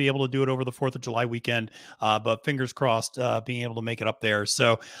sure I'm going to be able to do it over the 4th of July weekend, but fingers crossed being able to make it up there.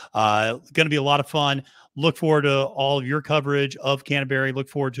 So going to be a lot of fun. Look forward to all of your coverage of Canterbury. Look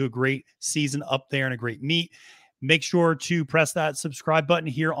forward to a great season up there and a great meet. Make sure to press that subscribe button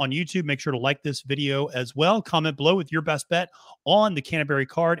here on YouTube. Make sure to like this video as well. Comment below with your best bet on the Canterbury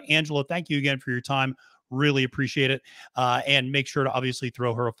card. Angela, thank you again for your time. Really appreciate it. And make sure to obviously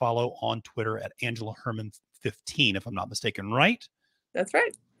throw her a follow on Twitter at Angela Hermann 15, if I'm not mistaken, right? That's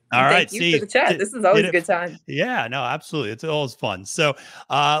right. All right. Thank you for the chat. This is always a good time. Yeah, no, absolutely. It's always fun. So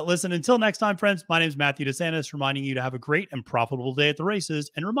listen, until next time, friends, my name is Matthew DeSantis, reminding you to have a great and profitable day at the races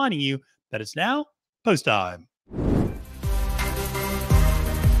and reminding you that it's now post time.